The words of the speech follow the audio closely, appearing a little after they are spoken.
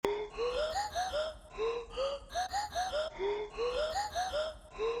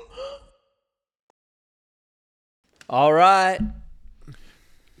All right.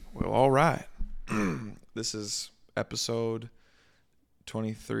 Well, all right. This is episode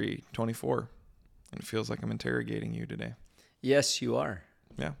 23, 24. And it feels like I'm interrogating you today. Yes, you are.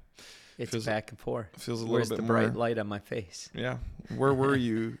 Yeah. It's Feels- back and forth. Feels a little Where's bit the more. bright light on my face? Yeah. Where were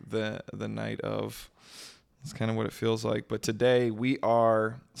you the night of? That's kind of what it feels like. But today we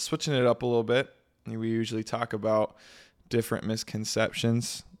are switching it up a little bit. We usually talk about different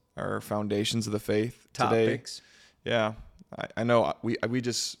misconceptions or foundations of the faith. Topics. Today, yeah. I know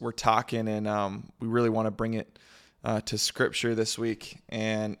we're talking and we really want to bring it to scripture this week,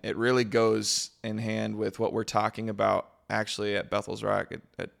 and it really goes in hand with what we're talking about actually at Bethel's Rock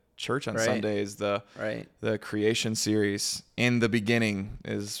at church on Right. Sundays. The creation series. In the beginning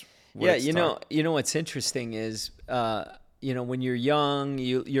is what Yeah, it's you know what's interesting is when you're young,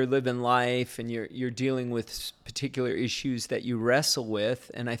 you're living life and you're dealing with particular issues that you wrestle with,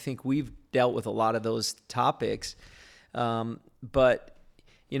 and I think we've dealt with a lot of those topics. But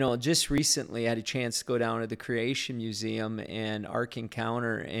just recently I had a chance to go down to the Creation Museum and Ark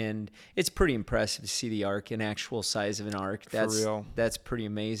Encounter, and it's pretty impressive to see the Ark in actual size of an Ark. That's pretty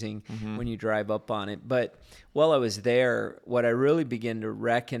amazing when you drive up on it. But while I was there, what I really began to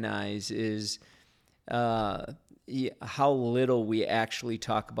recognize is how little we actually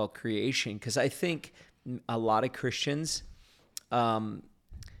talk about creation, because I think a lot of Christians are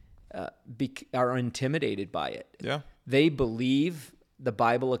intimidated by it. Yeah. They believe the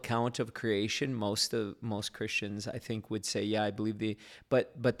Bible account of creation. Most Christians, I think, would say, yeah, I believe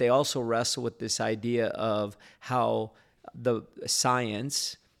but they also wrestle with this idea of how the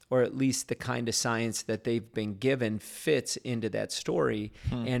science, or at least the kind of science that they've been given, fits into that story.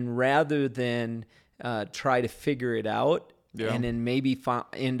 And rather than try to figure it out, and then maybe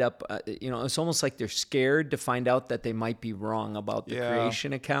end up, it's almost like they're scared to find out that they might be wrong about the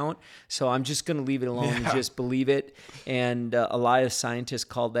creation account. So I'm just going to leave it alone and just believe it. And a lot of scientists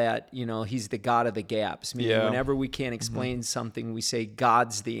call that, he's the God of the gaps. Meaning whenever we can't explain something, we say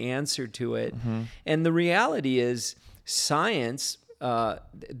God's the answer to it. And the reality is science,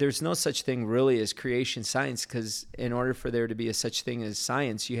 there's no such thing really as creation science, because in order for there to be a such thing as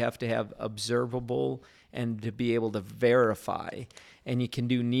science, you have to have observable and to be able to verify, and you can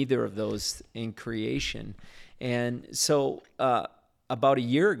do neither of those in creation. And so about a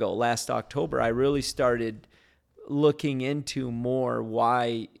year ago, last October, I really started looking into more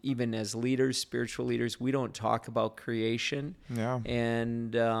why, even as leaders, spiritual leaders, we don't talk about creation.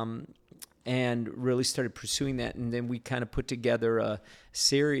 And really started pursuing that. And then we kind of put together a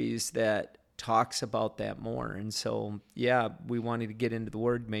series that talks about that more. And so, we wanted to get into the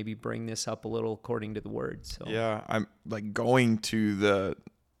Word, maybe bring this up a little according to the Word. So I'm like going to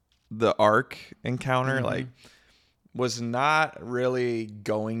the Ark Encounter, like was not really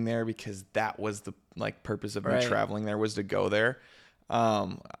going there because that was the purpose of me traveling there, was to go there.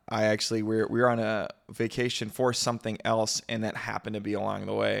 I actually, we were on a vacation for something else, and that happened to be along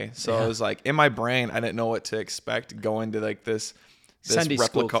the way. So it was like in my brain, I didn't know what to expect going to this Sunday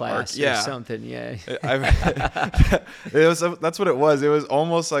school replica class Ark. or something. That's what it was. It was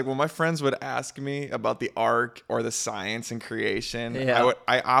almost like when my friends would ask me about the Ark or the science and creation,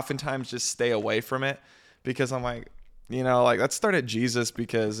 I oftentimes just stay away from it, because I'm like, let's start at Jesus,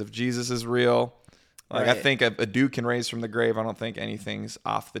 because if Jesus is real, I think a dude can raise from the grave. I don't think anything's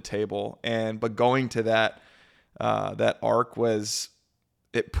off the table. But going to that Ark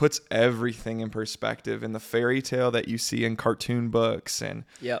it puts everything in perspective. In the fairy tale that you see in cartoon books and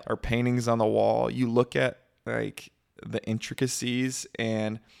or paintings on the wall, you look at the intricacies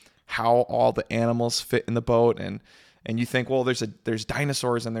and how all the animals fit in the boat, and you think, well, there's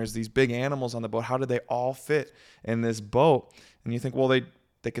dinosaurs and there's these big animals on the boat. How did they all fit in this boat? And you think, well,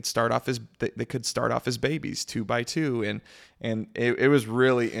 they could start off as babies 2 by 2, and it was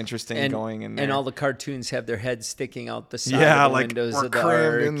really interesting going in there. And all the cartoons have their heads sticking out the side of the windows of the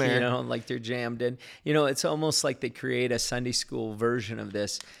Ark, in there. like they're jammed in. It's almost like they create a Sunday school version of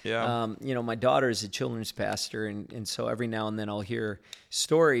this. My daughter is a children's pastor, and so every now and then I'll hear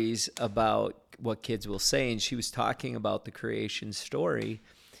stories about what kids will say, and she was talking about the creation story,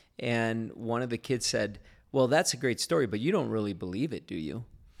 and one of the kids said, well, that's a great story, but you don't really believe it, do you?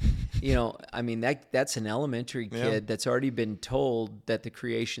 That's an elementary kid that's already been told that the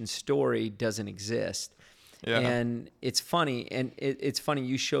creation story doesn't exist. And it's funny, it's funny,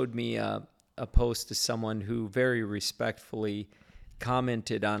 you showed me a post to someone who very respectfully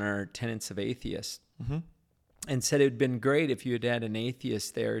commented on our tenets of atheists, and said it would have been great if you had had an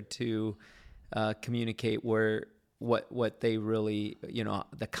atheist there to communicate what they really,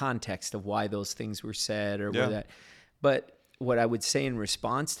 the context of why those things were said, or where that. But what I would say in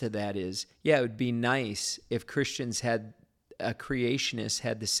response to that is, yeah, it would be nice if Christians had a creationist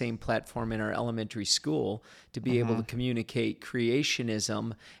had the same platform in our elementary school to be able to communicate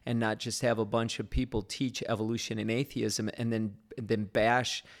creationism and not just have a bunch of people teach evolution and atheism and then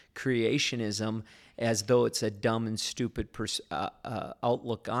bash creationism as though it's a dumb and stupid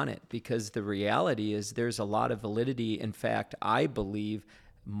outlook on it. Because the reality is there's a lot of validity. In fact, I believe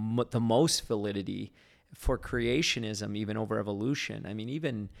the most validity for creationism, even over evolution. I mean,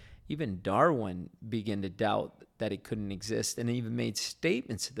 even Darwin began to doubt that it couldn't exist, and even made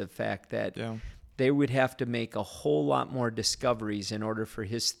statements to the fact that they would have to make a whole lot more discoveries in order for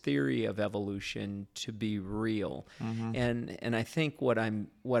his theory of evolution to be real. And I think what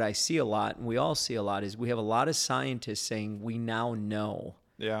I see a lot, and we all see a lot, is we have a lot of scientists saying we now know,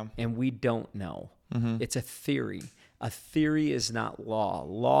 and we don't know. It's a theory. A theory is not law.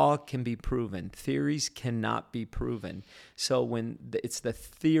 Law can be proven. Theories cannot be proven. So when it's the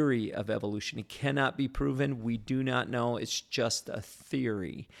theory of evolution, it cannot be proven. We do not know. It's just a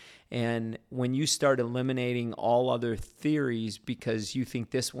theory. And when you start eliminating all other theories because you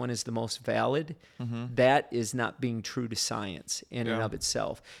think this one is the most valid, that is not being true to science in and of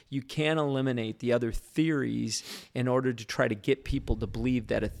itself. You can't eliminate the other theories in order to try to get people to believe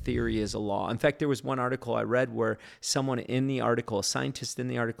that a theory is a law. In fact, there was one article I read where someone in the article, a scientist in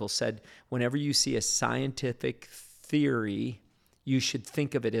the article, said, whenever you see a scientific theory, you should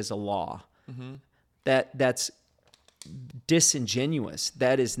think of it as a law. That's disingenuous.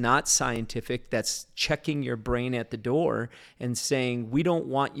 That is not scientific. That's checking your brain at the door and saying, we don't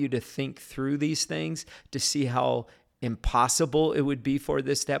want you to think through these things to see how impossible it would be for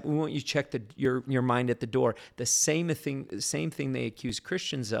this to happen. We want you to check your mind at the door. The same thing they accuse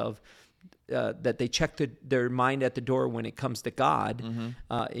Christians of, that they check their mind at the door when it comes to God.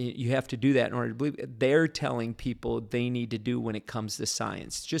 You have to do that in order to believe. They're telling people they need to do when it comes to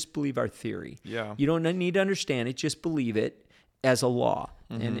science. Just believe our theory. You don't need to understand it. Just believe it as a law.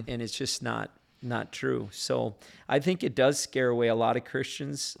 And it's just not true. So I think it does scare away a lot of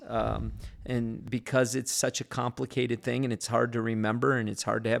Christians, and because it's such a complicated thing and it's hard to remember and it's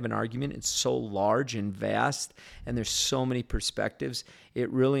hard to have an argument, it's so large and vast and there's so many perspectives, it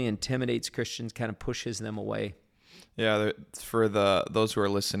really intimidates Christians, kind of pushes them away. Yeah, for those who are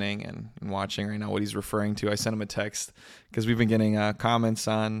listening and watching right now, what he's referring to, I sent him a text because we've been getting comments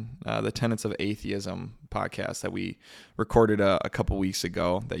on the Tenets of Atheism podcast that we recorded a couple weeks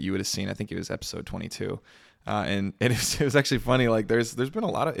ago that you would have seen. I think it was episode 22. And it was actually funny. Like there's been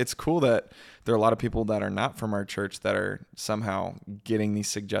it's cool that there are a lot of people that are not from our church that are somehow getting these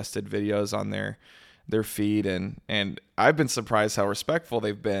suggested videos on their feed. And I've been surprised how respectful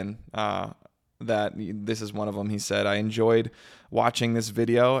they've been. That this is one of them. He said, I enjoyed watching this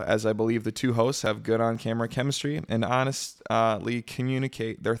video as I believe the two hosts have good on-camera chemistry and honestly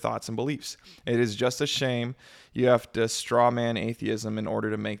communicate their thoughts and beliefs. It is just a shame you have to straw man atheism in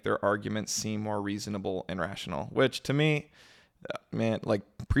order to make their arguments seem more reasonable and rational, which to me, man, like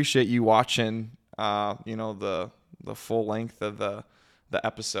appreciate you watching, the full length of the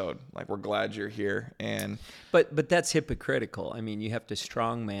episode. Like, we're glad you're here. And but that's hypocritical. I mean, you have to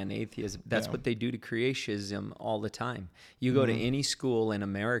strongman atheism. That's what they do to creationism all the time. You go to any school in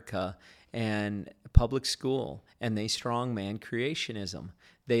America and public school, and they strongman creationism.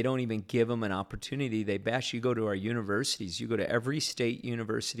 They don't even give them an opportunity. They bash. You go to our universities. You go to every state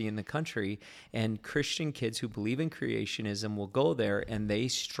university in the country, and Christian kids who believe in creationism will go there, and they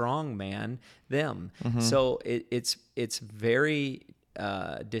strongman them. So it's very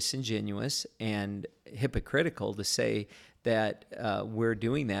disingenuous and hypocritical to say that we're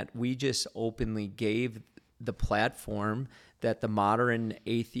doing that. We just openly gave the platform that the modern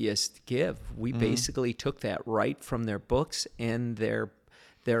atheists give. We basically took that right from their books and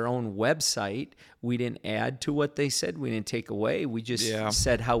their own website. We didn't add to what they said. We didn't take away. We just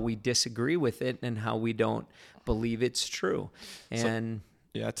said how we disagree with it and how we don't believe it's true. And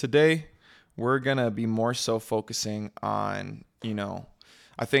today we're going to be more so focusing on,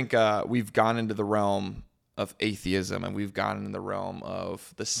 I think we've gone into the realm of atheism and we've gone into the realm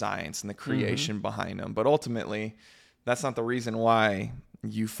of the science and the creation behind them. But ultimately, that's not the reason why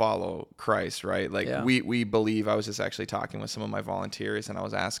you follow Christ, right? Like we believe. I was just actually talking with some of my volunteers and I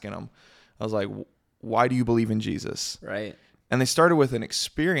was asking them, I was like, why do you believe in Jesus? Right. And they started with an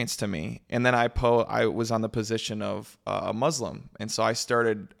experience to me. And then I was on the position of a Muslim. And so I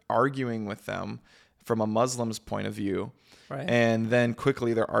started arguing with them from a Muslim's point of view. Right. And then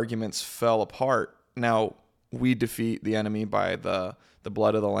quickly their arguments fell apart. Now, we defeat the enemy by the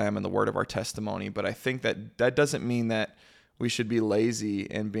blood of the Lamb and the word of our testimony. But I think that doesn't mean that we should be lazy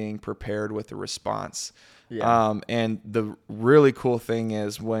in being prepared with a response. Yeah. And the really cool thing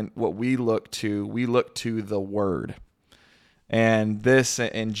is what we look to the Word. And this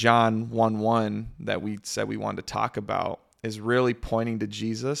in John 1:1 that we said we wanted to talk about is really pointing to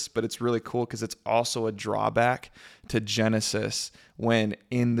Jesus, but it's really cool because it's also a drawback to Genesis, when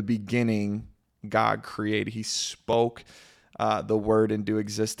in the beginning God created. He spoke the Word into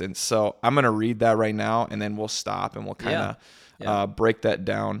existence. So I'm going to read that right now, and then we'll stop and we'll kind of break that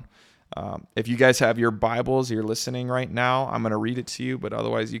down. If you guys have your Bibles, you're listening right now, I'm going to read it to you, but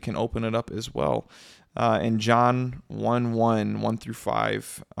otherwise you can open it up as well. In John 1 through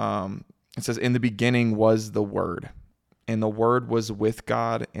 5, it says, "In the beginning was the Word, and the Word was with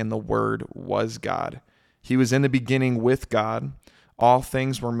God, and the Word was God. He was in the beginning with God. All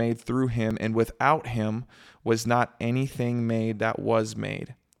things were made through him, and without him was not anything made that was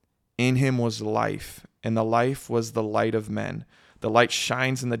made. In him was life, and the life was the light of men. The light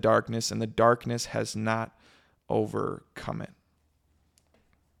shines in the darkness, and the darkness has not overcome it."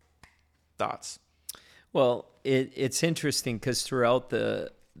 Thoughts? Well, it's interesting because throughout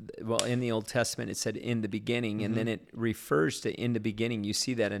in the Old Testament, it said in the beginning, and then it refers to in the beginning. You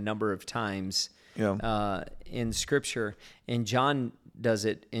see that a number of times in Scripture. And John does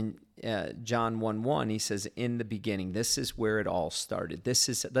it in John 1:1. He says, in the beginning. This is where it all started.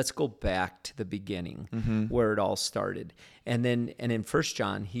 Let's go back to the beginning, where it all started. And in 1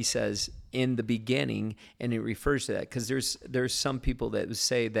 John, he says, in the beginning, and it refers to that because there's some people that would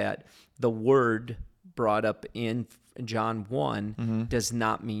say that the Word brought up in John 1 does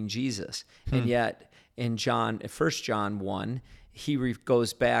not mean Jesus. And yet in 1 John 1, he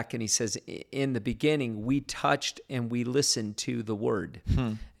goes back and he says, in the beginning, we touched and we listened to the Word,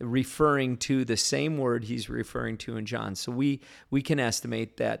 referring to the same Word he's referring to in John. So we can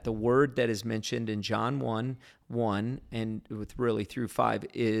estimate that the Word that is mentioned in John 1 and with really through 5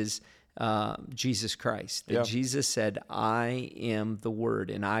 is Jesus Christ. That Jesus said, I am the Word,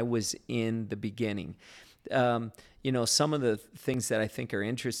 and I was in the beginning. Some of the things that I think are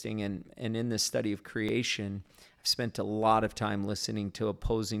interesting, and in the study of creation, I've spent a lot of time listening to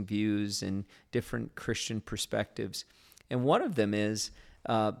opposing views and different Christian perspectives. And one of them is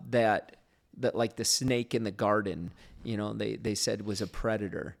that like the snake in the garden, they said was a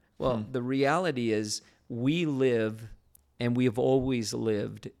predator. Well, the reality is we live, and we have always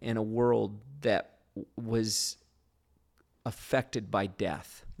lived in a world that was affected by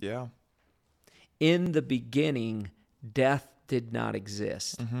death. Yeah. In the beginning, death did not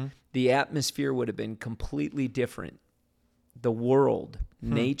exist. The atmosphere would have been completely different. The world,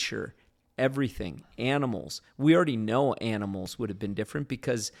 nature, everything, animals. We already know animals would have been different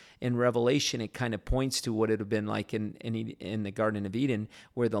because in Revelation, it kind of points to what it would have been like in the Garden of Eden,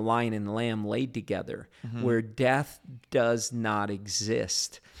 where the lion and the lamb laid together, where death does not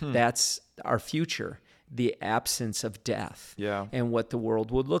exist. That's our future, the absence of death, and what the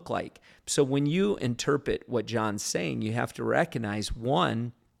world would look like. So when you interpret what John's saying, you have to recognize,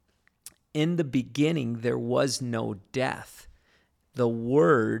 one, in the beginning, there was no death. The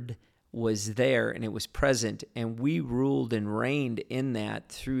Word was there, and it was present, and we ruled and reigned in that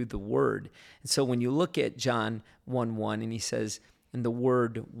through the Word. And so when you look at John 1:1, and he says, and the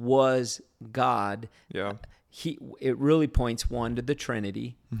Word was God, it really points, one, to the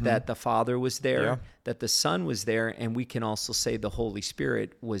Trinity, that the Father was there, that the Son was there, and we can also say the Holy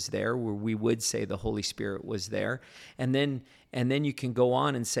Spirit was there, where we would say the Holy Spirit was there. And then you can go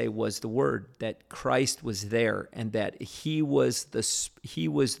on and say was the Word, that Christ was there, and that he was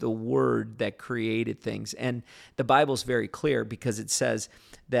the Word that created things. And the Bible's very clear because it says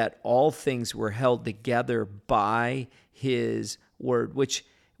that all things were held together by his Word, which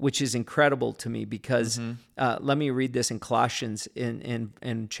is incredible to me because let me read this in Colossians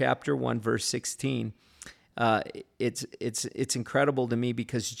in chapter 1, verse 16. It's incredible to me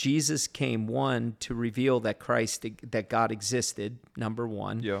because Jesus came, one, to reveal that that God existed, number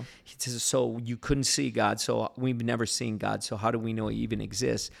one. Yeah. He says, so you couldn't see God, so we've never seen God, so how do we know he even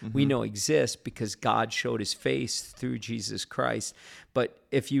exists? We know he exists because God showed his face through Jesus Christ. But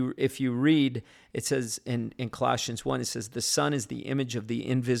if you read, it says in Colossians 1, it says, the Son is the image of the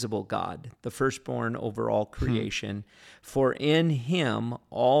invisible God, the firstborn over all creation. For in him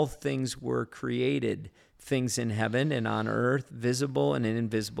all things were created, things in heaven and on earth, visible and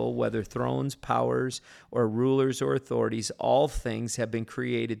invisible, whether thrones, powers, or rulers or authorities, all things have been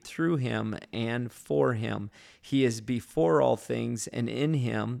created through him and for him. He is before all things, and in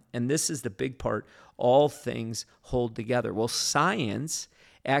him, and this is the big part, all things hold together. Well, science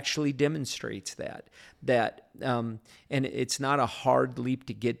actually demonstrates that and it's not a hard leap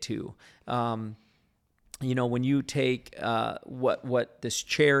to get to. when you take what this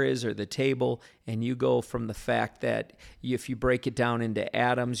chair is or the table, and you go from the fact that if you break it down into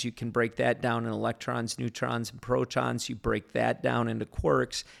atoms, you can break that down in electrons, neutrons, and protons. You break that down into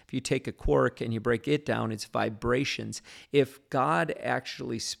quarks. If you take a quark and you break it down, it's vibrations. If God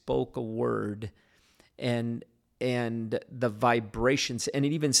actually spoke a word and the vibrations, and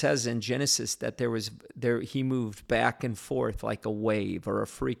it even says in Genesis that he moved back and forth like a wave or a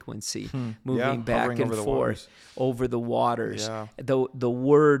frequency, moving back and forth over the waters. Yeah. The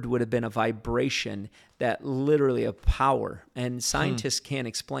word would have been a vibration, that literally a power, and scientists can't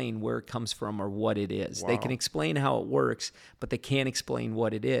explain where it comes from or what it is. Wow. They can explain how it works, but they can't explain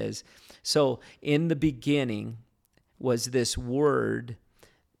what it is. So in the beginning was this word,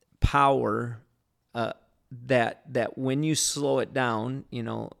 power, that when you slow it down,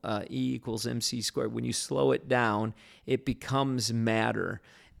 E equals MC squared, when you slow it down, it becomes matter.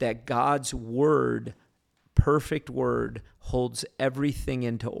 That God's word, perfect word, holds everything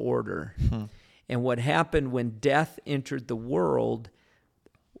into order. And what happened when death entered the world,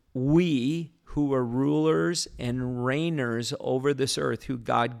 we who are rulers and reigners over this earth, who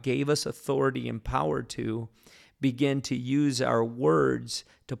God gave us authority and power to, begin to use our words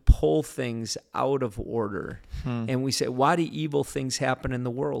to pull things out of order. And we say, why do evil things happen in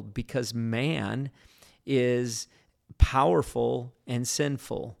the world? Because man is powerful and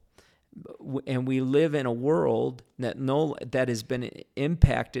sinful. And we live in a world that has been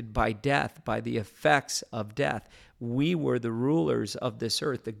impacted by death, by the effects of death. We were the rulers of this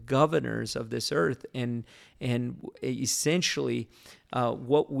earth, the governors of this earth, and essentially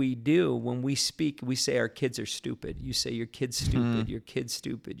what we do when we speak, we say our kids are stupid. You say your kid's stupid, your kid's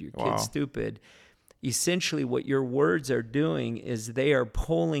stupid, your kid's stupid. Essentially what your words are doing is they are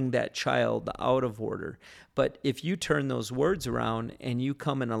pulling that child out of order. But if you turn those words around and you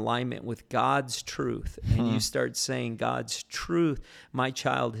come in alignment with God's truth, and you start saying, God's truth, my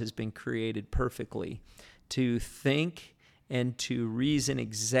child has been created perfectly to think and to reason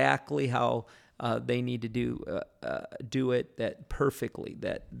exactly how they need to do it, that perfectly,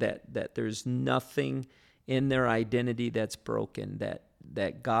 that there's nothing in their identity that's broken,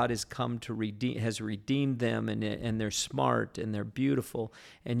 that God has come to has redeemed them, and they're smart and they're beautiful.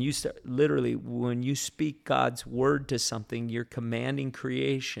 And you start, literally, when you speak God's word to something, you're commanding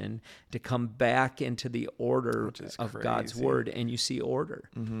creation to come back into the order of God's word, and you see order.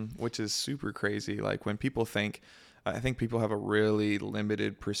 Which is super crazy. Like when people I think people have a really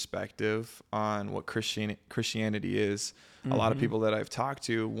limited perspective on what Christianity is. A lot of people that I've talked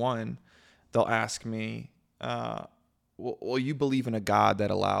to, they'll ask me, well, you believe in a God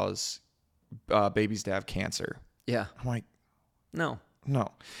that allows babies to have cancer. Yeah. I'm like, no.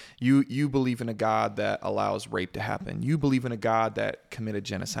 You believe in a God that allows rape to happen. You believe in a God that committed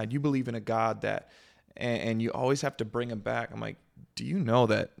genocide. You believe in a God that, and you always have to bring him back. I'm like, do you know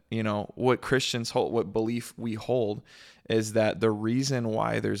that, what Christians hold, what belief we hold is that the reason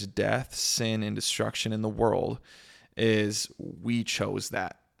why there's death, sin, and destruction in the world is we chose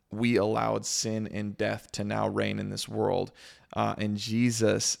that. We allowed sin and death to now reign in this world. And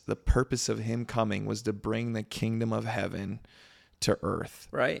Jesus, the purpose of him coming was to bring the kingdom of heaven to earth.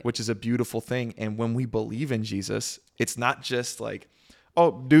 Right. Which is a beautiful thing. And when we believe in Jesus, it's not just like,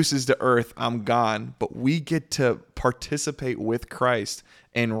 oh, deuces to earth, I'm gone. But we get to participate with Christ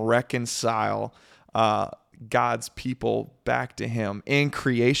and reconcile God's people back to him in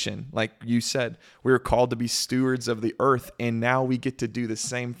creation. Like you said, we were called to be stewards of the earth, and now we get to do the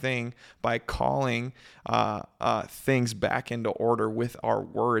same thing by calling things back into order with our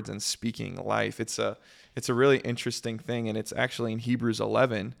words and speaking life. It's a really interesting thing, and it's actually in Hebrews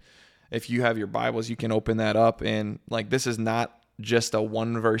 11. If you have your Bibles, you can open that up, and like this is not just a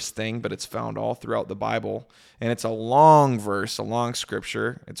one verse thing, but it's found all throughout the Bible, and it's a long verse, a long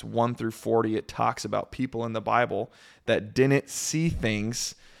scripture. It's 1 through 40. It talks about people in the Bible that didn't see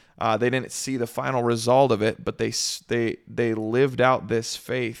things. They didn't see the final result of it, but they lived out this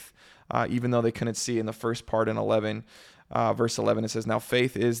faith, even though they couldn't see. In the first part in 11, verse 11, it says, "Now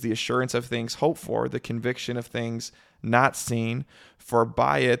faith is the assurance of things hoped for, the conviction of things not seen. For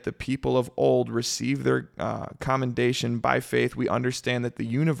by it the people of old received their commendation. By faith we understand that the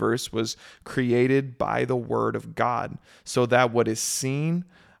universe was created by the word of God, so that what is seen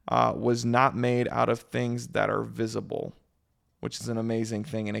was not made out of things that are visible," which is an amazing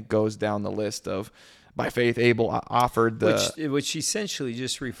thing. And it goes down the list of, by faith Abel offered which essentially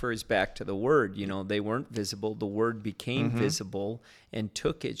just refers back to the word. They weren't visible. The word became visible and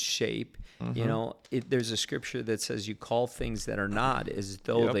took its shape. There's a scripture that says you call things that are not as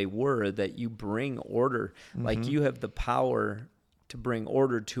though they were, that you bring order. Like you have the power to bring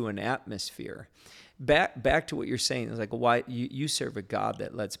order to an atmosphere. back to what you're saying. It's like, why you serve a God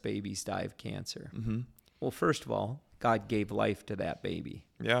that lets babies die of cancer? Mm-hmm. Well, first of all, God gave life to that baby.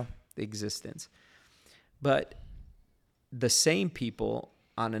 Yeah. The existence. But the same people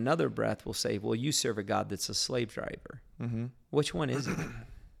on another breath will say, well, you serve a God that's a slave driver. Mm-hmm. Which one is it?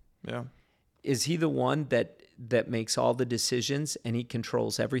 Yeah. Is he the one that makes all the decisions and he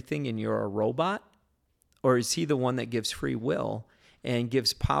controls everything and you're a robot? Or is he the one that gives free will and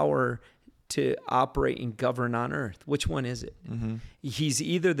gives power to operate and govern on earth? Which one is it? Mm-hmm. He's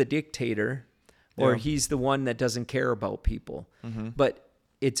either the dictator or he's the one that doesn't care about people. Mm-hmm. But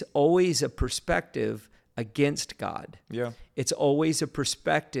it's always a perspective against God. Yeah. It's always a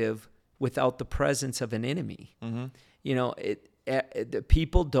perspective without the presence of an enemy. Mm-hmm. You know, the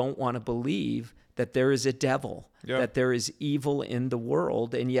people don't want to believe that there is a devil, that there is evil in the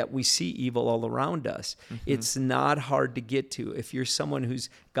world, and yet we see evil all around us. Mm-hmm. It's not hard to get to. If you're someone who's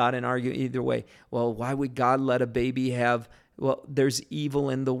got an argument either way, well, why would God let a baby have... Well, there's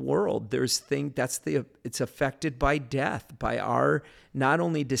evil in the world. It's affected by death, by our not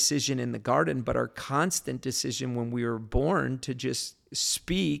only decision in the garden, but our constant decision when we were born to just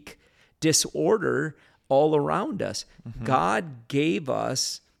speak disorder all around us. Mm-hmm. God gave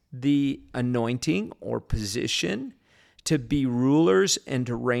us the anointing or position to be rulers and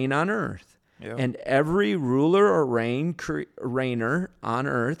to reign on earth. Yep. And every ruler or reigner on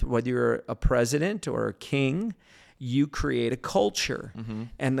earth, whether you're a president or a king, you create a culture. Mm-hmm.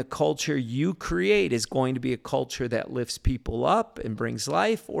 And the culture you create is going to be a culture that lifts people up and brings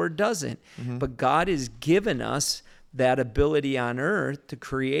life or doesn't. Mm-hmm. But God has given us that ability on earth to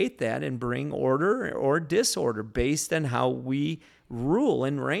create that and bring order or disorder based on how we rule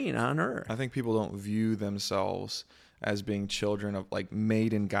and reign on earth. I think people don't view themselves as being children of, like,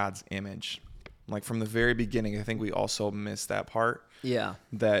 made in God's image. Like, from the very beginning, I think we also miss that part. Yeah.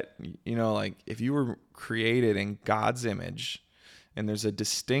 That, you know, like, if you were created in God's image and there's a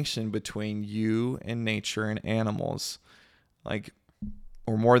distinction between you and nature and animals, like,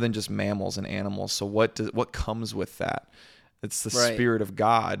 or more than just mammals and animals. So what comes with that? It's the Spirit of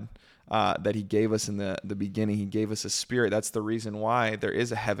God that he gave us in the beginning. He gave us a spirit. That's the reason why there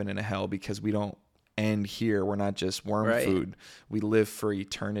is a heaven and a hell, because we don't end here. We're not just worm food. We live for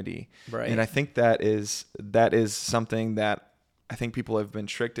eternity. Right. And I think that is something that I think people have been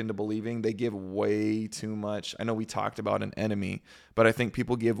tricked into believing. They give way too much. I know we talked about an enemy, but I think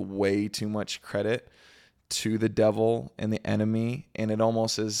people give way too much credit to the devil and the enemy. And it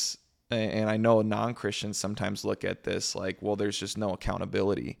almost is, and I know non-Christians sometimes look at this like, well, there's just no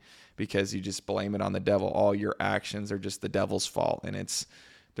accountability because you just blame it on the devil. All your actions are just the devil's fault. And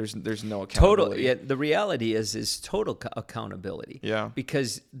there's no accountability. Total. Yeah, the reality is total accountability. Yeah.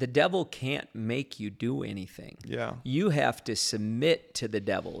 Because the devil can't make you do anything. Yeah. You have to submit to the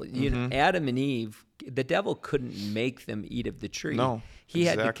devil. You know, Adam and Eve, the devil couldn't make them eat of the tree. No. He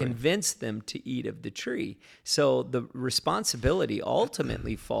had to convince them to eat of the tree. So the responsibility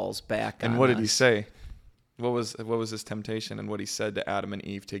ultimately falls back on us. And what did he say? What was his temptation and what he said to Adam and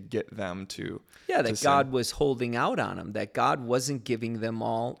Eve to get them to... Yeah, that God was holding out on them, that God wasn't giving them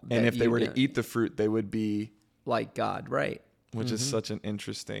all... And if they were to eat the fruit, they would be... like God, right. Which is such an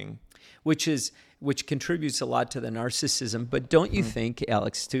interesting... Which contributes a lot to the narcissism. But don't you think,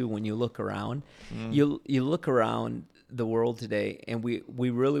 Alex, too, when you look around, you look around the world today, and we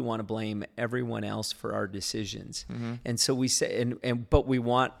really want to blame everyone else for our decisions. And so we say, but we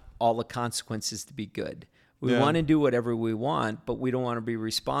want all the consequences to be good. We want to do whatever we want, but we don't want to be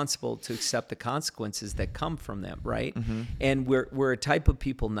responsible to accept the consequences that come from them, right? And we're a type of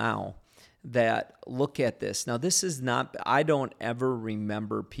people now that look at this. Now, this is not, I don't ever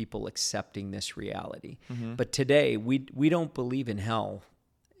remember people accepting this reality. But today, we don't believe in hell,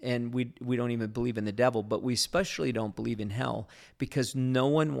 and we don't even believe in the devil, but we especially don't believe in hell because no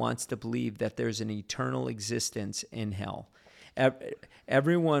one wants to believe that there's an eternal existence in hell.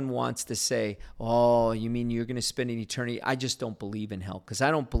 Everyone wants to say, oh, you mean you're going to spend an eternity? I just don't believe in hell because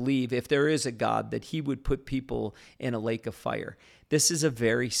I don't believe if there is a God that he would put people in a lake of fire. This is a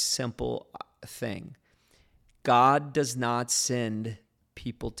very simple thing. God does not send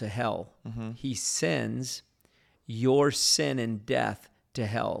people to hell. He sends your sin and death to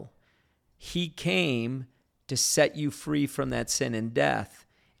hell. He came to set you free from that sin and death.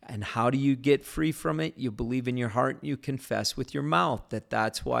 And how do you get free from it? You believe in your heart and you confess with your mouth that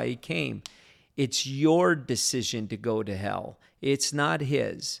that's why he came. It's your decision to go to hell. It's not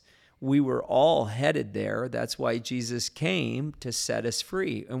his. We were all headed there. That's why Jesus came to set us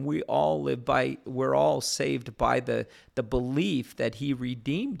free. And we're all saved by the belief that he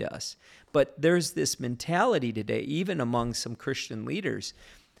redeemed us. But there's this mentality today, even among some Christian leaders,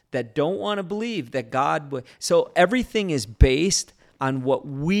 that don't want to believe that God would. So everything is based on what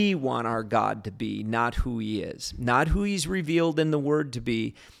we want our God to be, not who he is, not who he's revealed in the word to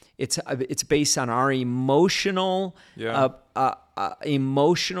be. It's based on our emotional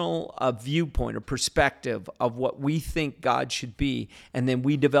viewpoint or perspective of what we think God should be. And then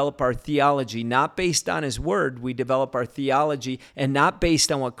we develop our theology, not based on his word. We develop our theology and not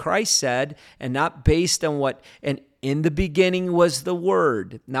based on what Christ said and not based on and in the beginning was the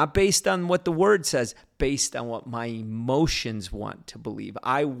word, not based on what the word says, based on what my emotions want to believe.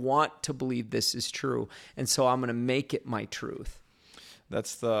 I want to believe this is true. And so I'm going to make it my truth.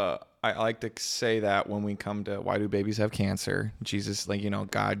 I like to say that when we come to why do babies have cancer? Jesus,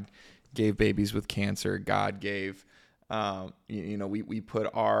 God gave babies with cancer. God gave, we put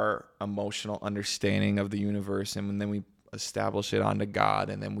our emotional understanding of the universe and then we establish it onto God,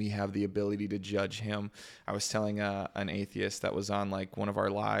 and then we have the ability to judge him. I was telling an atheist that was on one of our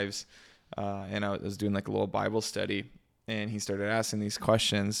lives, and I was doing a little Bible study, and he started asking these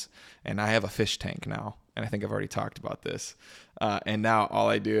questions, and I have a fish tank now. And I think I've already talked about this. And now all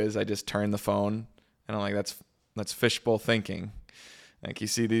I do is I just turn the phone and I'm like, that's fishbowl thinking. You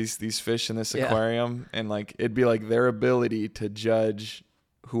see these fish in this aquarium and it'd be their ability to judge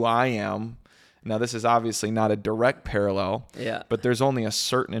who I am. Now this is obviously not a direct parallel, but there's only a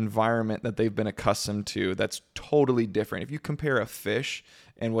certain environment that they've been accustomed to that's totally different. If you compare a fish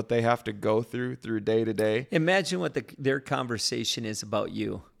and what they have to go through day to day. Imagine what their conversation is about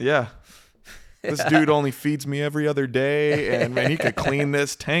you. Yeah. This dude only feeds me every other day, and man, he could clean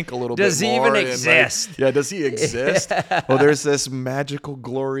this tank a little bit more. Does he even exist? Does he exist? Well, there's this magical,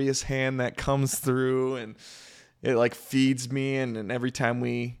 glorious hand that comes through, and it feeds me, and every time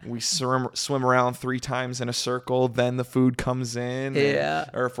we swim around 3 times in a circle, then the food comes in.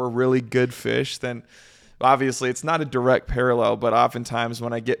 Or if we're really good fish, then obviously it's not a direct parallel, but oftentimes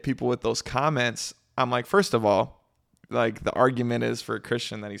when I get people with those comments, I'm like, first of all, the argument is for a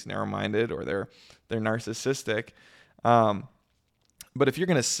Christian that he's narrow-minded or they're narcissistic. But if you're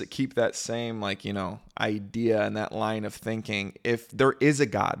going to keep that same idea and that line of thinking, if there is a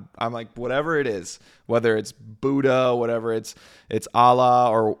God, I'm like, whatever it is, whether it's Buddha, whatever it's Allah,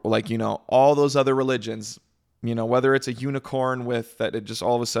 or all those other religions, whether it's a unicorn that it just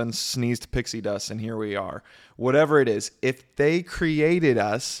all of a sudden sneezed pixie dust and here we are, whatever it is, if they created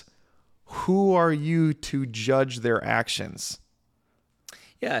us, who are you to judge their actions?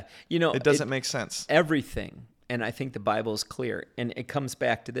 Yeah, it doesn't make sense. Everything, and I think the Bible is clear, and it comes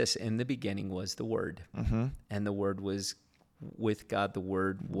back to this: in the beginning was the Word, and the Word was with God. The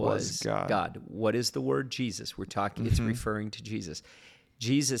Word was God. What is the Word? Jesus. We're talking. It's referring to Jesus.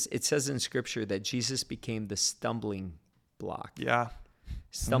 Jesus. It says in Scripture that Jesus became the stumbling block.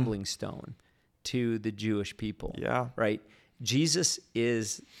 Stumbling stone to the Jewish people. Right. Jesus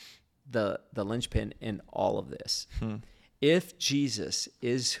is the linchpin in all of this. If Jesus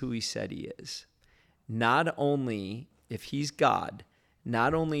is who he said he is, not only if he's God,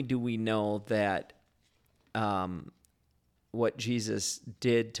 not only do we know that what Jesus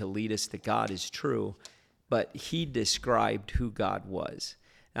did to lead us to God is true, but he described who God was.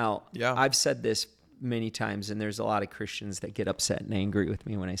 Now, I've said this many times, and there's a lot of Christians that get upset and angry with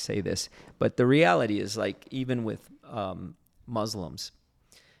me when I say this, but the reality is even with Muslims,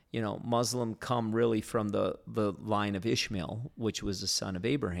 Muslim come really from the line of Ishmael, which was the son of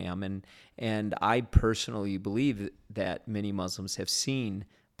Abraham. And I personally believe that many Muslims have seen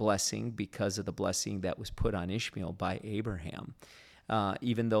blessing because of the blessing that was put on Ishmael by Abraham.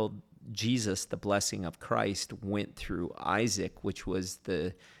 Even though Jesus, the blessing of Christ, went through Isaac, which was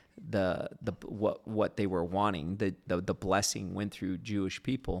what they were wanting. The blessing went through Jewish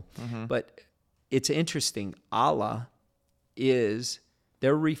people. But it's interesting. Allah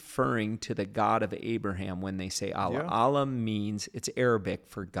they're referring to the God of Abraham when they say Allah. Allah means, it's Arabic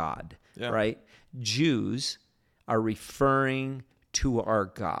for God, right? Jews are referring to our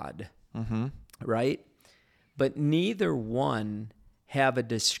God, right? But neither one have a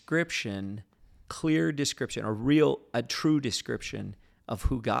clear description, a true description of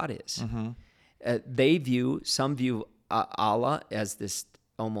who God is. Some view Allah as this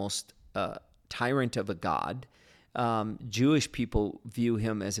almost tyrant of a God. Jewish people view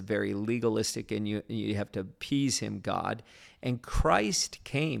him as a very legalistic, and you have to appease him God. And Christ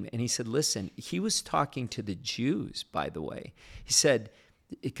came and he said, listen, he was talking to the Jews, by the way. He said,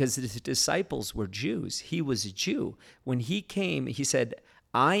 because his disciples were Jews, he was a Jew. When he came, he said,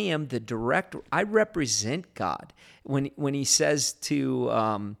 I represent God. When he says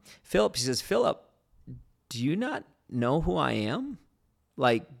to Philip, he says, Philip, do you not know who I am?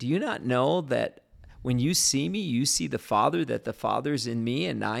 Do you not know that when you see me, you see the Father, that the Father's in me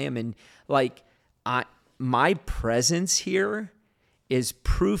and I am in, like, my presence here is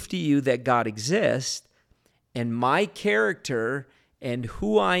proof to you that God exists, and my character and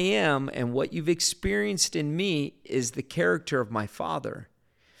who I am and what you've experienced in me is the character of my Father.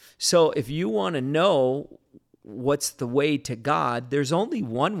 So if you want to know what's the way to God, there's only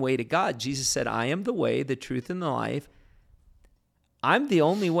one way to God. Jesus said, I am the way, the truth, and the life. I'm the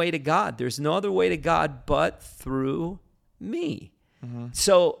only way to God. There's no other way to God but through me. Mm-hmm.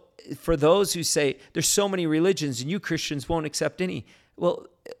 So for those who say, there's so many religions and you Christians won't accept any. Well,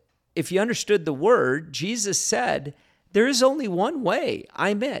 if you understood the word, Jesus said, there is only one way.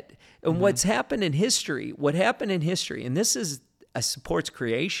 I'm it. And mm-hmm. what happened in history, and this supports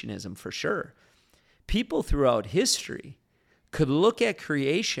creationism for sure. People throughout history could look at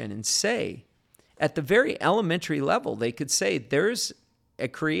creation and say, at the very elementary level, they could say, there's a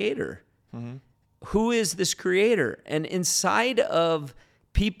creator. Mm-hmm. Who is this creator? And inside of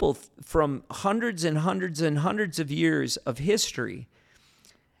people from hundreds and hundreds and hundreds of years of history,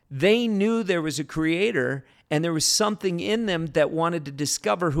 they knew there was a creator, and there was something in them that wanted to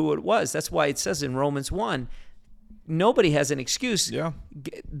discover who it was. That's why it says in Romans 1, nobody has an excuse. Yeah.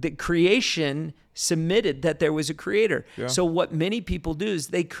 The creation submitted that there was a creator. Yeah. So what many people do is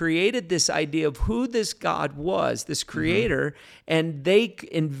they created this idea of who this God was, this creator, mm-hmm. and they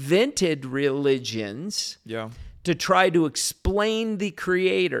invented religions. Yeah. To try to explain the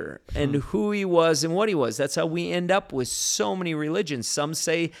creator and who he was and what he was. That's how we end up with so many religions. Some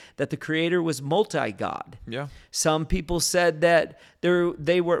say that the creator was multi-God. Yeah. Some people said that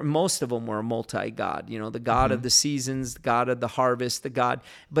most of them were multi-God, the God mm-hmm. of the seasons, the God of the harvest, the God.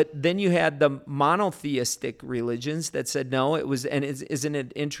 But then you had the monotheistic religions that said no, it was, and isn't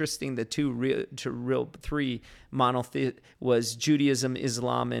it interesting, the three monotheist was Judaism,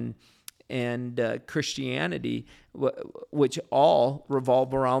 Islam, and Christianity, which all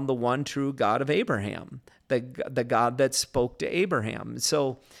revolve around the one true God of Abraham, the God that spoke to Abraham.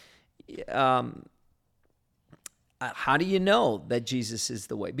 So how do you know that Jesus is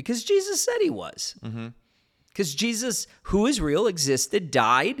the way? Because Jesus said he was. Mm-hmm. Because Jesus, who is real, existed,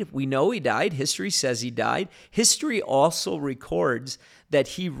 died. We know he died. History says he died. History also records that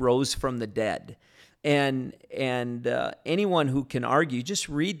he rose from the dead. And anyone who can argue, just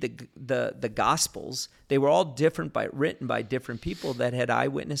read the Gospels. They were all written by different people that had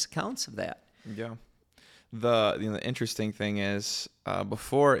eyewitness accounts of that. Yeah. The interesting thing is,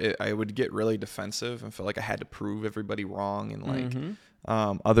 before I would get really defensive and feel like I had to prove everybody wrong and like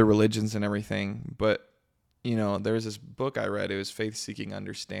mm-hmm. Other religions and everything. But there was this book I read. It was Faith Seeking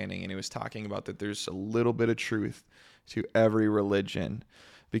Understanding, and it was talking about that there's a little bit of truth to every religion.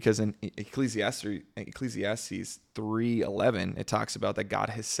 Because in Ecclesiastes 3:11, it talks about that God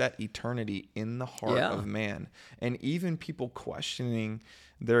has set eternity in the heart of man. And even people questioning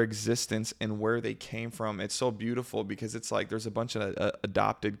their existence and where they came from, it's so beautiful because it's like there's a bunch of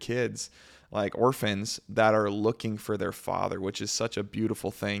adopted kids, like orphans, that are looking for their father, which is such a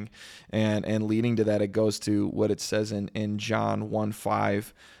beautiful thing. And leading to that, it goes to what it says in John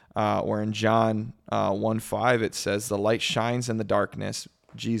 1:5, where in John 1:5, it says, the light shines in the darkness,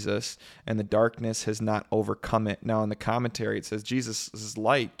 Jesus, and the darkness has not overcome it. Now in the commentary it says Jesus'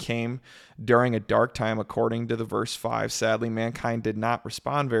 light came during a dark time according to the verse 5. Sadly, mankind did not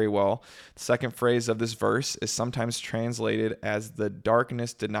respond very well. The second phrase of this verse is sometimes translated as the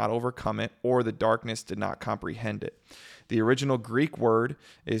darkness did not overcome it or the darkness did not comprehend it. The original Greek word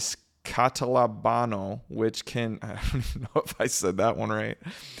is katalabano, which can, I don't even know if I said that one right,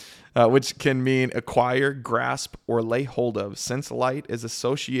 which can mean acquire, grasp, or lay hold of. Since light is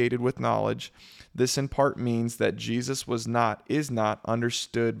associated with knowledge, this in part means that Jesus is not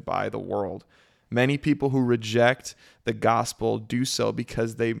understood by the world. Many people who reject the gospel do so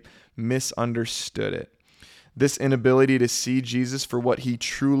because they misunderstood it. This inability to see Jesus for what he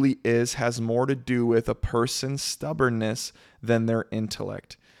truly is has more to do with a person's stubbornness than their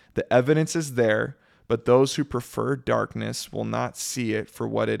intellect. The evidence is there, but those who prefer darkness will not see it for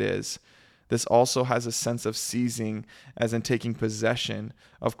what it is. This also has a sense of seizing, as in taking possession.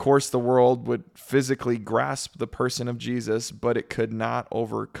 Of course, the world would physically grasp the person of Jesus, but it could not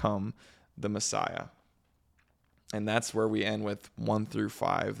overcome the Messiah. And that's where we end with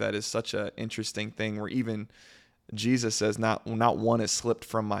 1-5. That is such an interesting thing where even Jesus says, not one has slipped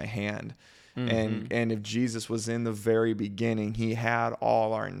from my hand. Mm-hmm. And if Jesus was in the very beginning, he had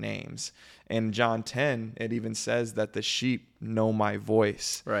all our names. In John 10, it even says that the sheep know my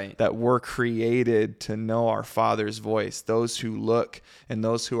voice. Right. That we're created to know our Father's voice. Those who look and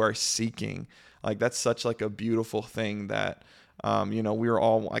those who are seeking. Like that's such like a beautiful thing that, we were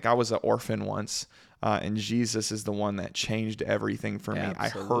all, like I was an orphan once. And Jesus is the one that changed everything for me.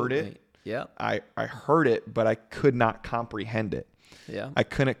 Absolutely. I heard it. Yeah. I heard it, but I could not comprehend it. Yeah. I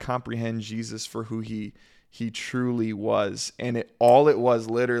couldn't comprehend Jesus for who he truly was. And all it was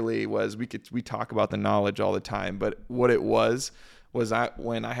literally was, we talk about the knowledge all the time, but what it was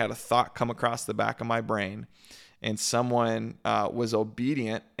when I had a thought come across the back of my brain, and someone was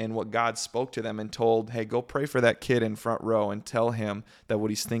obedient in what God spoke to them and told, hey, go pray for that kid in front row and tell him that what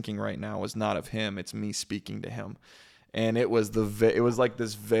he's thinking right now is not of him. It's me speaking to him. And it was like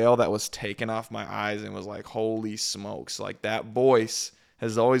this veil that was taken off my eyes, and was like, holy smokes. Like, that voice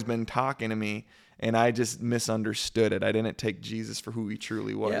has always been talking to me, and I just misunderstood it. I didn't take Jesus for who he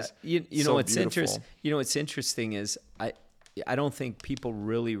truly was. Yeah. You know, what's beautiful. what's interesting is I don't think people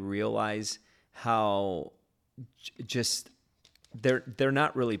really realize how just they're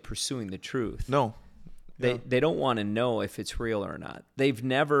not really pursuing the truth. No. They don't want to know if it's real or not. They've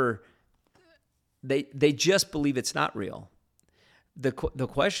never they just believe it's not real. The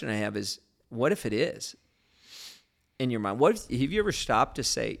question I have is, what if it is? In your mind, have you ever stopped to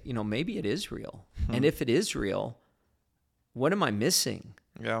say, maybe it is real? And if it is real, what am I missing?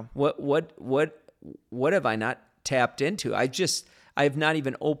 Yeah. What have I not tapped into? I have not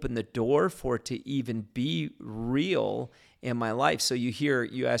even opened the door for it to even be real in my life. So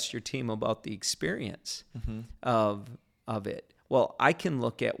you asked your team about the experience of it. Well, I can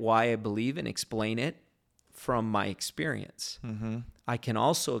look at why I believe and explain it from my experience. I can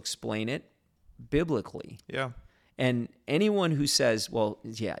also explain it biblically. Yeah. And anyone who says, well,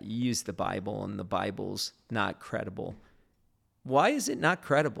 yeah, you use the Bible and the Bible's not credible. Why is it not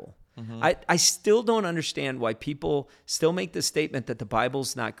credible? I still don't understand why people still make the statement that the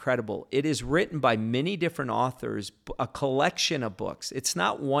Bible's not credible. It is written by many different authors, a collection of books. It's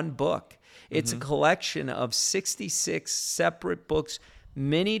not one book. It's a collection of 66 separate books,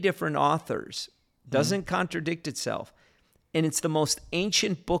 many different authors. Doesn't contradict itself. And it's the most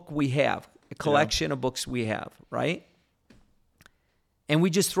ancient book we have, a collection of books we have, right? And we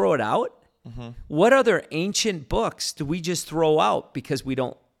just throw it out? What other ancient books do we just throw out because we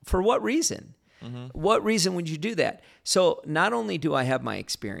don't? For what reason? What reason would you do that? So not only do I have my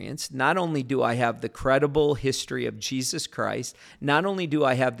experience, not only do I have the credible history of Jesus Christ, not only do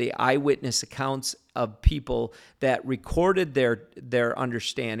I have the eyewitness accounts of people that recorded their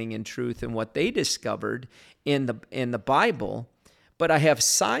understanding and truth and what they discovered in the Bible, but I have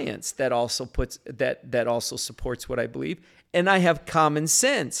science that also that also supports what I believe, and I have common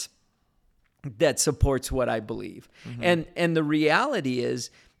sense that supports what I believe. And the reality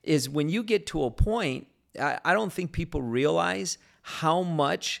is when you get to a point, I don't think people realize how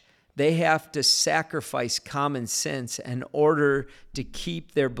much they have to sacrifice common sense in order to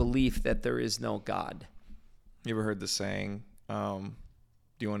keep their belief that there is no God. You ever heard the saying, do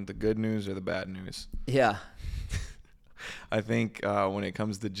you want the good news or the bad news? Yeah. I think when it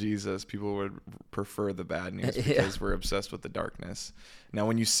comes to Jesus, people would prefer the bad news because we're obsessed with the darkness. Now,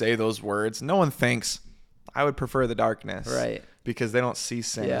 when you say those words, no one thinks, I would prefer the darkness. Right. Because they don't see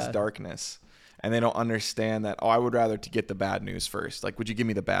sin as darkness. And they don't understand that, I would rather to get the bad news first. Like, would you give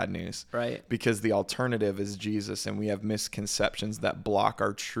me the bad news? Right. Because the alternative is Jesus, and we have misconceptions that block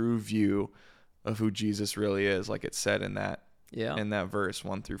our true view of who Jesus really is, like it said in that verse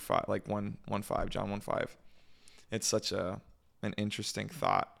 1-5, like 1:5, John 1:5. It's such an interesting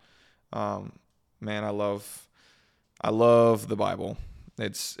thought. Man, I love the Bible.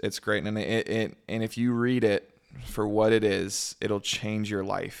 It's great, and and if you read it for what it is, it'll change your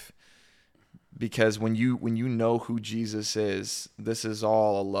life. Because when you know who Jesus is, this is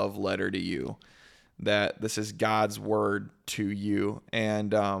all a love letter to you. That this is God's word to you,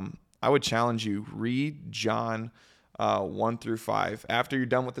 and I would challenge you: read John 1-5. After you're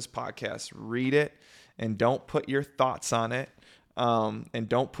done with this podcast, read it, and don't put your thoughts on it, and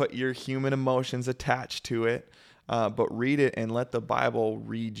don't put your human emotions attached to it. But read it and let the Bible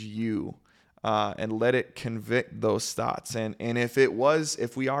read you, and let it convict those thoughts. And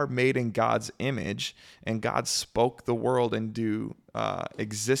if we are made in God's image and God spoke the world into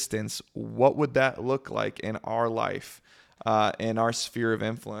existence, what would that look like in our life, in our sphere of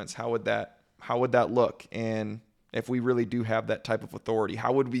influence? How would that look? And if we really do have that type of authority,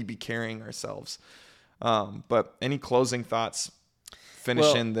 how would we be carrying ourselves? But any closing thoughts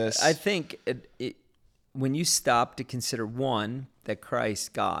finishing this? I think when you stop to consider, one, that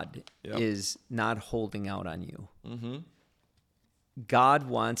Christ, God, is not holding out on you. God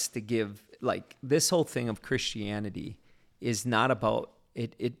wants to give, like, this whole thing of Christianity is not about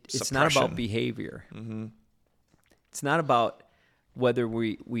it. It's not about behavior. It's not about whether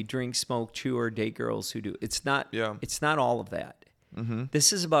we drink, smoke, chew, or date girls who do. It's not. It's not all of that.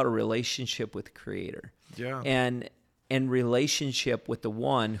 This is about a relationship with the Creator. Yeah. And relationship with the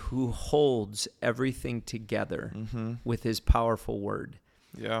one who holds everything together with his powerful word.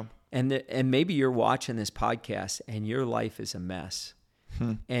 Yeah. And maybe you're watching this podcast and your life is a mess.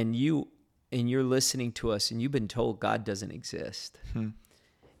 And you're listening to us and you've been told God doesn't exist.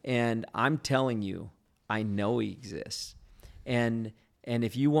 And I'm telling you, I know he exists. And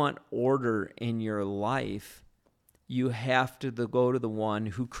if you want order in your life, you have to go to the one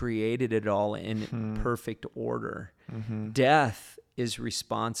who created it all in perfect order. Death is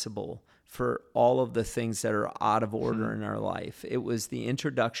responsible for all of the things that are out of order in our life. It was the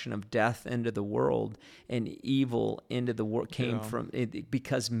introduction of death into the world and evil into the world came from it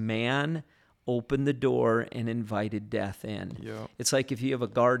because man opened the door and invited death in. Yeah. It's like if you have a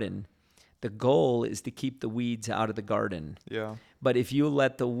garden, the goal is to keep the weeds out of the garden. Yeah. But if you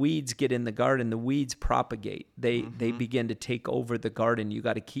let the weeds get in the garden, the weeds propagate. They begin to take over the garden. You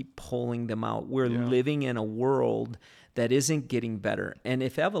got to keep pulling them out. We're living in a world that isn't getting better. And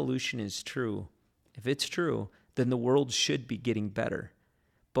if evolution is true, if it's true, then the world should be getting better.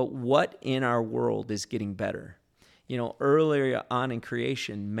 But what in our world is getting better? You know, earlier on in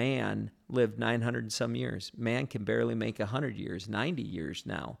creation, man lived 900 and some years. Man can barely make 100 years, 90 years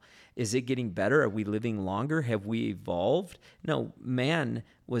now. Is it getting better? Are we living longer? Have we evolved? No, man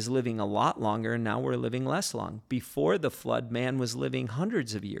was living a lot longer, and now we're living less long. Before the flood, man was living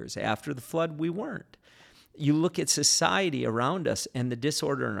hundreds of years. After the flood, we weren't. You look at society around us and the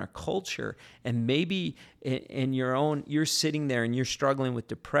disorder in our culture, and maybe in your own, you're sitting there and you're struggling with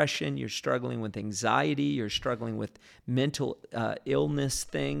depression, you're struggling with anxiety, you're struggling with mental illness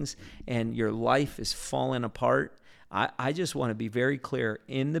things, and your life is falling apart. I just want to be very clear.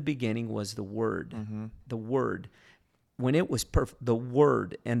 In the beginning was the Word. The Word. When it was perfect, the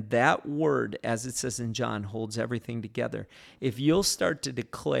Word, and that Word, as it says in John, holds everything together. If you'll start to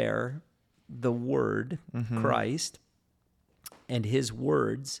declare the Word, Christ, and his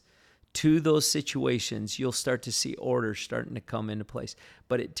words to those situations, you'll start to see order starting to come into place.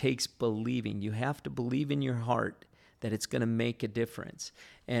 But it takes believing. You have to believe in your heart that it's going to make a difference.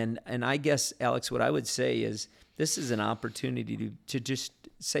 And I guess, Alex, what I would say is this is an opportunity to just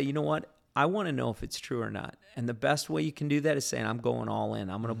say, you know what? I want to know if it's true or not. And the best way you can do that is saying, I'm going all in.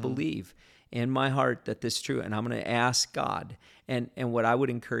 I'm going to believe in my heart that this is true, and I'm going to ask God. And what I would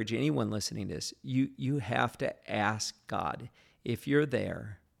encourage anyone listening to this, you have to ask God. If you're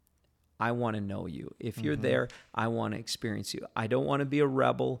there, I want to know you. If you're there, I want to experience you. I don't want to be a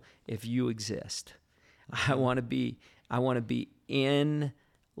rebel if you exist. I want to be in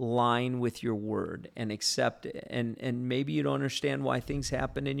line with your word and accept it. And maybe you don't understand why things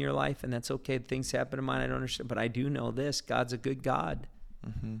happen in your life, and that's okay. Things happen in mine, I don't understand. But I do know this: God's a good God.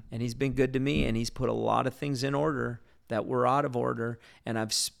 And he's been good to me, and he's put a lot of things in order that were out of order, and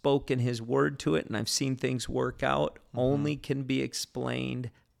I've spoken his word to it, and I've seen things work out. Only can be explained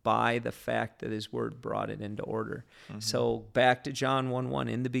by the fact that his word brought it into order. So back to John 1:1,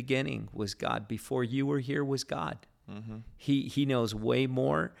 in the beginning was God. Before you were here was God. He knows way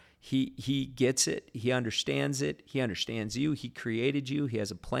more. He gets it. He understands it. He understands you. He created you. He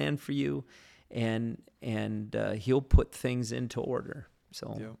has a plan for you, and he'll put things into order.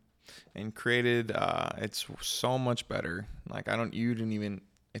 So, and created, it's so much better. Like you didn't even,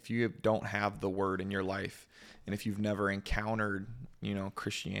 if you don't have the word in your life, and if you've never encountered,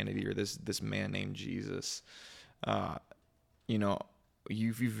 Christianity or this man named Jesus, you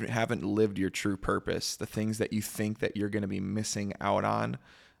haven't lived your true purpose. The things that you think that you're going to be missing out on,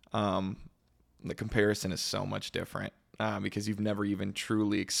 the comparison is so much different. Because you've never even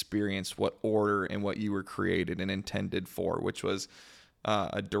truly experienced what order and what you were created and intended for, which was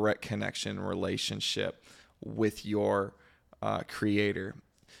a direct connection relationship with your creator.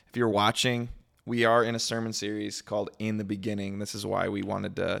 If you're watching, we are in a sermon series called In the Beginning. This is why we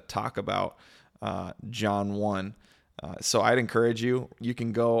wanted to talk about John 1. So I'd encourage you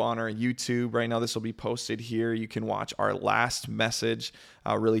can go on our YouTube right now. This will be posted here. You can watch our last message,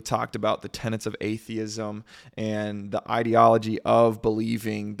 really talked about the tenets of atheism and the ideology of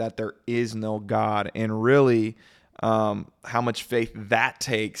believing that there is no God, and really how much faith that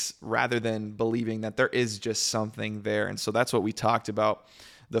takes rather than believing that there is just something there. And so that's what we talked about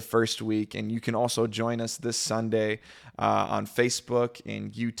the first week. And you can also join us this Sunday on Facebook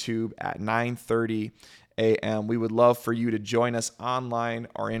and YouTube at 9:30 a.m. We would love for you to join us online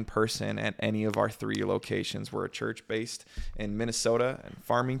or in person at any of our 3 locations. We're a church based in Minnesota and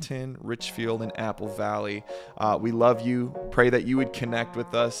Farmington, Richfield, and Apple Valley. We love you. Pray that you would connect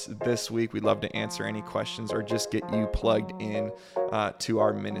with us this week. We'd love to answer any questions or just get you plugged in to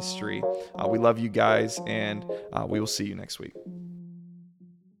our ministry. We love you guys, and we will see you next week.